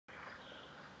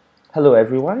Hello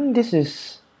everyone, this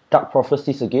is Dark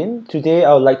Prophecies again. Today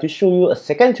I would like to show you a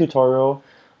second tutorial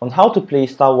on how to play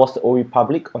Star Wars The Old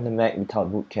Republic on the Mac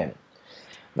without bootcamp.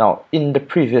 Now, in the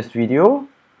previous video,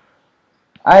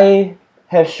 I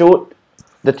have showed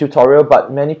the tutorial,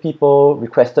 but many people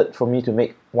requested for me to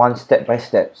make one step by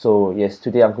step. So yes,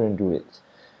 today I'm going to do it.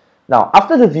 Now,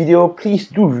 after the video, please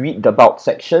do read the About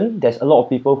section. There's a lot of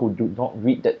people who do not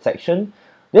read that section.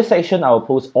 This section, I will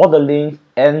post all the links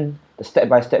and the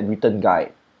step-by-step written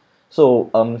guide.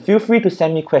 So feel free to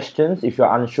send me questions if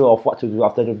you're unsure of what to do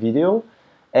after the video.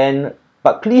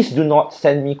 But please do not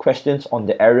send me questions on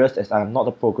the errors, as I'm not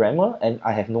a programmer and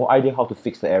I have no idea how to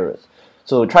fix the errors.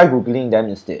 So try Googling them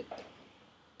instead.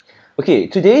 Okay,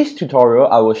 today's tutorial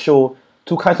I will show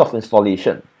two kinds of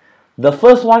installation. The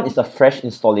first one is a fresh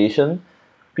installation,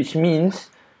 which means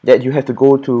that you have to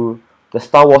go to the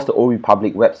Star Wars The Old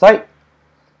Republic website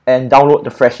and download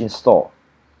the fresh install.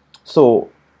 So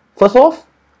first off,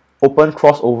 open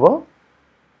crossover.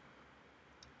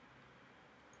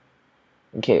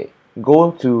 Okay,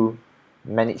 go to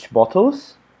manage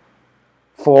bottles.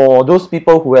 For those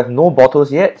people who have no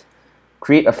bottles yet,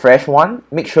 create a fresh one.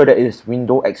 Make sure that it is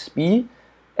Windows XP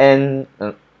and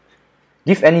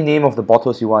give any name of the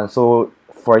bottles you want. So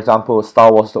for example,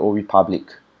 Star Wars The Old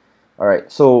Republic.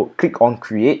 Alright, so click on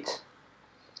create.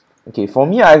 Okay, for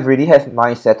me, I've already have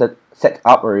mine set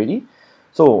up already.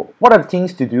 So what are the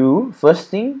things to do? First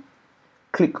thing,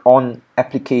 click on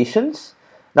applications.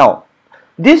 Now,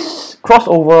 this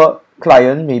crossover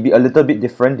client may be a little bit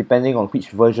different depending on which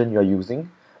version you're using.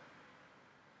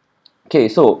 Okay,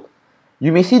 so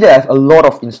you may see that I have a lot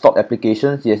of installed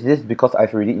applications. Yes, this is because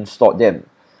I've already installed them.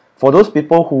 For those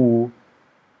people who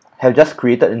have just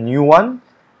created a new one,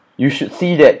 you should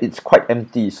see that it's quite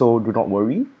empty, so do not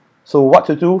worry. So what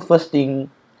to do? First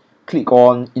thing, click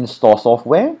on install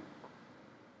software.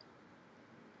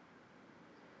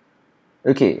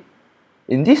 Okay,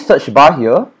 in this search bar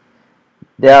here,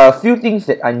 there are a few things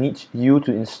that I need you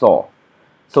to install.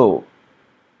 So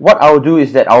what I'll do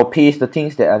is that I'll paste the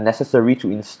things that are necessary to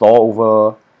install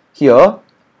over here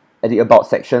at the About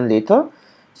section later.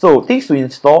 So things to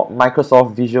install: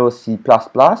 Microsoft Visual C++,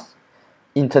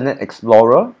 Internet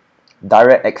Explorer,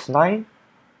 DirectX 9,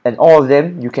 and all of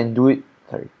them you can do it.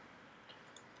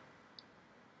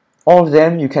 All of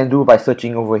them you can do by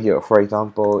searching over here. For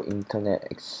example, Internet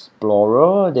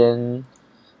Explorer. Then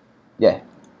yeah,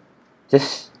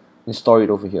 just install it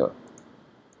over here.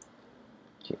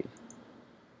 Okay.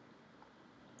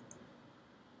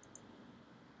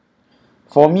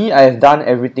 For me, I have done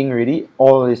everything ready.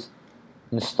 All is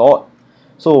installed.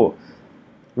 So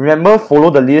remember,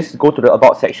 follow the list, go to the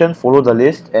About section, follow the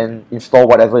list, and install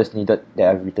whatever is needed that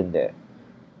I've written there.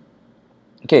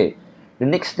 Okay, the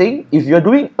next thing, if you're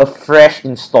doing a fresh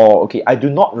install, okay, I do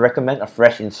not recommend a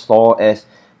fresh install as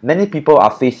many people are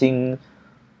facing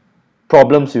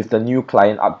problems with the new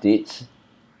client updates.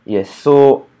 Yes,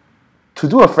 so to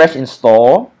do a fresh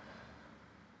install,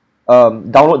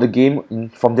 download the game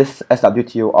from this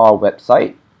SWTOR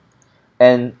website.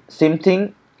 And same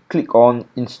thing, click on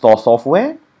install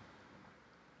software.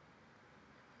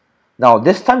 Now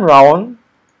this time around,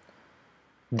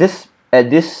 at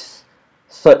this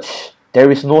search, there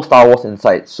is no Star Wars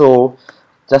inside. So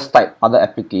just type other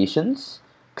applications,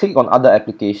 click on other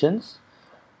applications.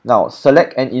 Now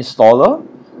select an installer.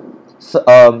 So,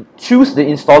 choose the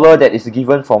installer that is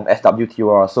given from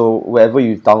SWTOR. So wherever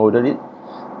you downloaded it,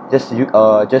 just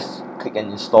click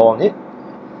and install on it.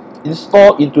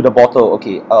 Install into the bottle.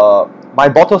 Okay, my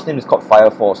bottle's name is called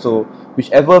Fire4, so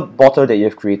whichever bottle that you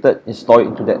have created, install it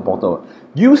into that bottle.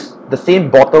 Use the same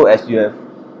bottle as you have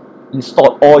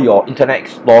installed all your Internet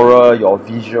Explorer, your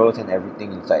visuals and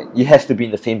everything inside. It has to be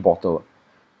in the same bottle.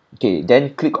 Okay,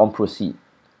 then click on proceed.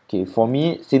 Okay, for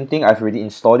me, same thing, I've already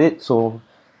installed it, so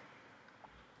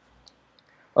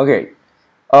okay.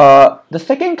 The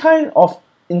second kind of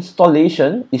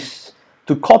installation is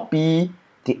to copy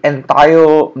the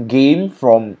entire game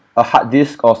from a hard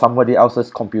disk or somebody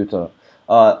else's computer.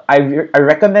 I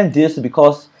recommend this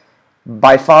because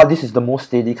by far this is the most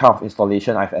steady kind of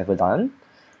installation I've ever done.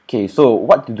 Okay, so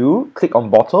what to do? Click on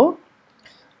bottle,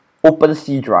 open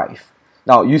C drive.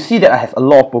 Now you see that I have a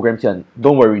lot of programs here.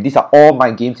 Don't worry, these are all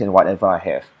my games and whatever I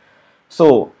have.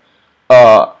 So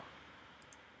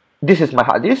this is my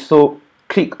hard disk, so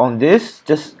click on this,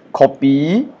 just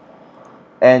copy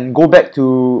and go back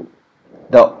to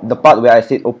the part where I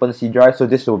said open C drive. So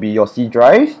this will be your C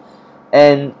drive,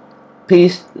 and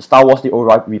paste Star Wars The Old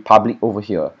Republic over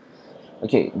here.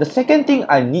 Okay, the second thing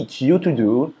I need you to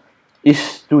do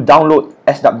is to download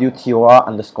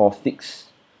SWTOR_fix.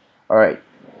 Alright,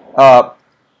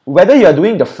 whether you are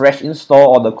doing the fresh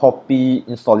install or the copy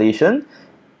installation,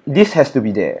 this has to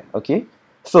be there. Okay,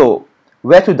 so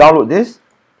where to download this?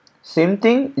 Same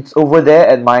thing, it's over there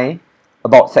at my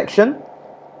about section.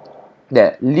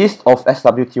 There, list of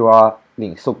SWTOR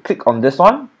links. So click on this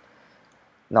one.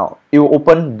 Now it will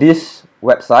open this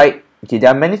website. Okay,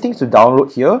 there are many things to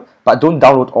download here, but don't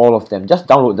download all of them. Just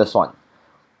download this one.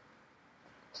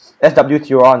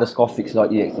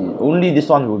 SWTOR_fix.exe. Only this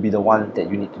one will be the one that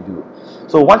you need to do.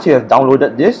 So once you have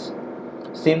downloaded this,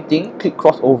 same thing, click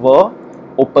crossover,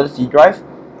 open C drive.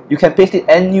 You can paste it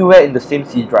anywhere in the same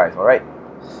C drive, alright?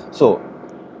 So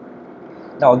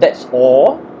now that's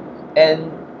all.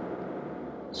 And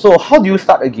so how do you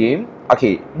start a game?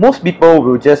 Okay, most people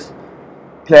will just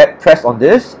press on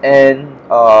this and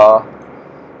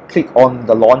click on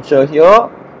the launcher here.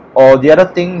 Or the other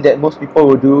thing that most people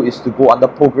will do is to go under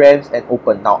programs and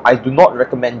open. Now I do not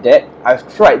recommend that. I've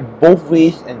tried both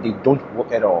ways and they don't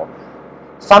work at all.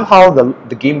 Somehow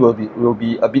the game will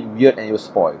be a bit weird and it will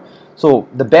spoil. So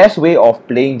the best way of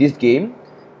playing this game,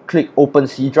 click open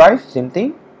C drive, same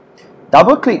thing.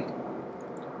 Double click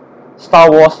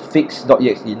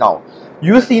StarWarsFix.exe. Now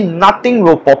you see nothing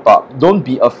will pop up. Don't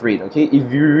be afraid, okay?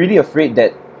 If you're really afraid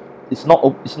that it's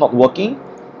not working,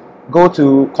 go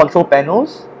to control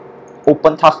panels,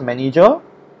 open task manager.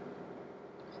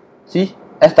 See,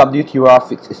 SWTOR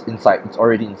fix is inside. It's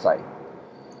already inside.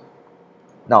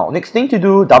 Now next thing to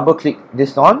do, double click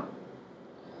this one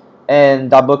and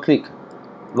double click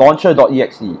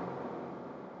launcher.exe.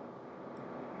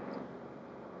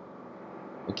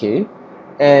 Okay,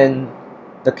 and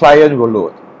the client will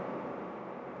load.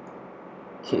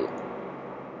 Okay.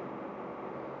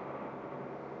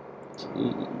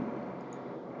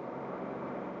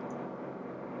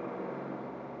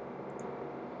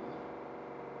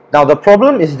 Now the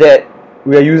problem is that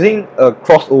we are using a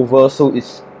crossover, so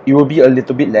it will be a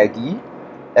little bit laggy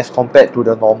as compared to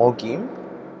the normal game.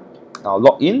 Now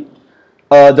log in.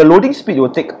 The loading speed will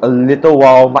take a little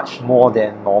while, much more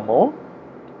than normal.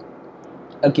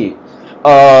 Okay.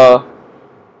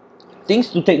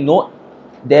 Things to take note.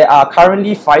 There are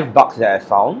currently 5 bugs that I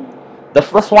found. The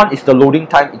first one is the loading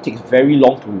time. It takes very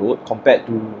long to load compared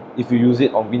to if you use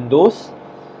it on Windows.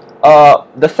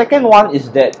 The second one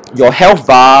is that your health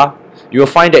bar, you'll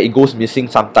find that it goes missing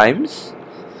sometimes.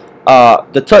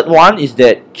 The third one is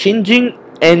that changing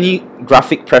any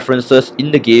graphic preferences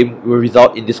in the game will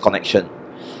result in disconnection.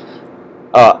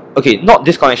 Okay, not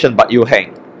disconnection, but you'll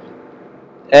hang.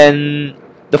 And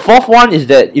the fourth one is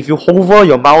that if you hover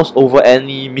your mouse over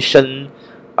any mission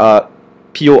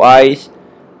POIs,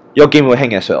 your game will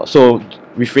hang as well. So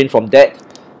refrain from that.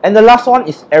 And the last one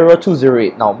is error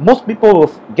 208. Now, most people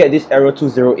will get this error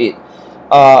 208.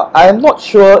 I am not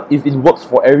sure if it works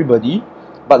for everybody,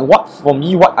 but for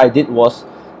me, what I did was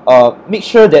make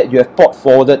sure that you have port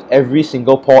forwarded every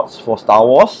single ports for Star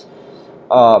Wars.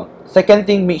 Second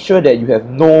thing, make sure that you have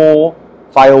no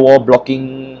firewall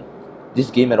blocking this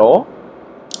game at all.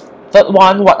 Third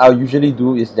one, what I'll usually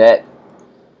do is that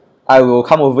I will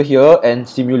come over here and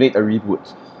simulate a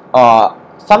reboot.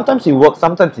 Sometimes it works,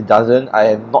 sometimes it doesn't.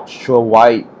 I am not sure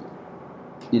why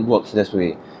it works this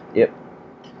way. Yep.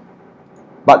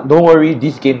 But don't worry,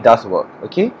 this game does work.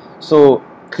 Okay, so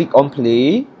click on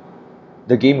play.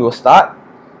 The game will start.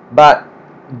 But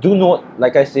do note,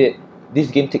 like I said,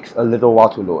 this game takes a little while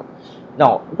to load.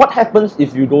 Now, what happens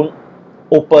if you don't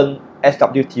open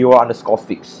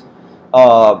SWTOR_fix?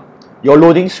 Your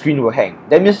loading screen will hang.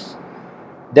 That means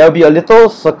there will be a little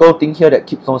circle thing here that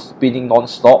keeps on spinning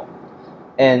non-stop.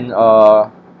 And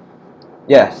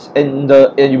yes, and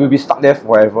you will be stuck there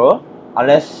forever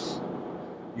unless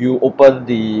you open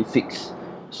the fix.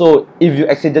 So if you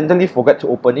accidentally forget to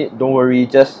open it, don't worry,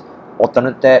 just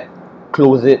alternate tab,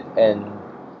 close it, and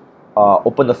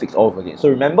open the fix all over again. So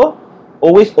remember,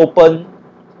 always go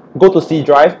to C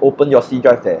drive, open your C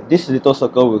drive there. This little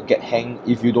circle will get hanged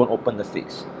if you don't open the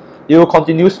fix. It will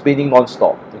continue spinning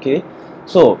non-stop. Okay,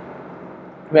 so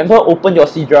remember, open your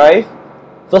C drive.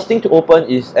 First thing to open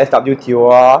is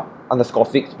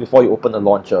SWTOR_fix before you open the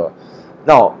launcher.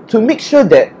 Now, to make sure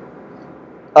that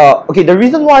okay, the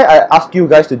reason why I ask you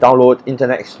guys to download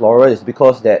Internet Explorer is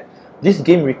because that this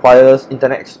game requires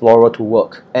Internet Explorer to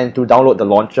work and to download the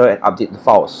launcher and update the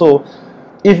files. So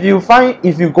if you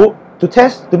go to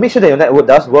test, to make sure that your network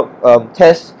does work,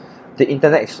 test the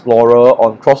Internet Explorer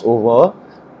on crossover,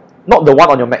 not the one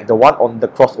on your Mac, the one on the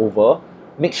crossover.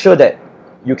 Make sure that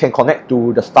you can connect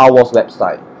to the Star Wars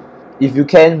website. If you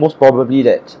can, most probably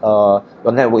that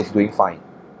your network is doing fine.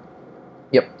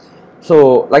 Yep.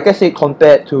 So like I said,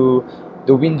 compared to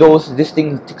the Windows, this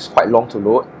thing takes quite long to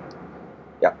load.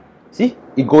 Yeah. See,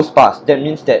 it goes past. That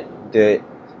means that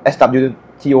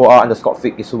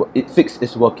SWTOR_fix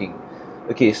is working.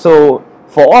 Okay, so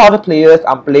for all other players,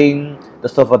 I'm playing the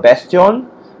server Bastion,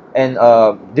 and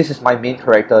this is my main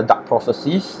character, Dark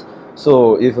Prophecies.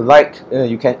 So if you like,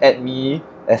 you can add me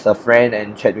as a friend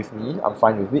and chat with me. I'm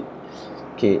fine with it.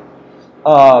 Okay.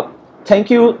 Thank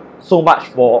you so much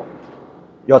for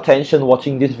your attention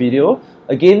watching this video.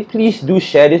 Again, please do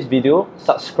share this video,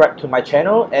 subscribe to my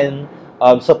channel, and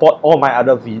support all my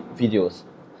other videos.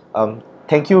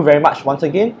 Thank you very much once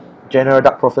again. General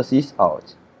Dark Prophecies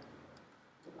out.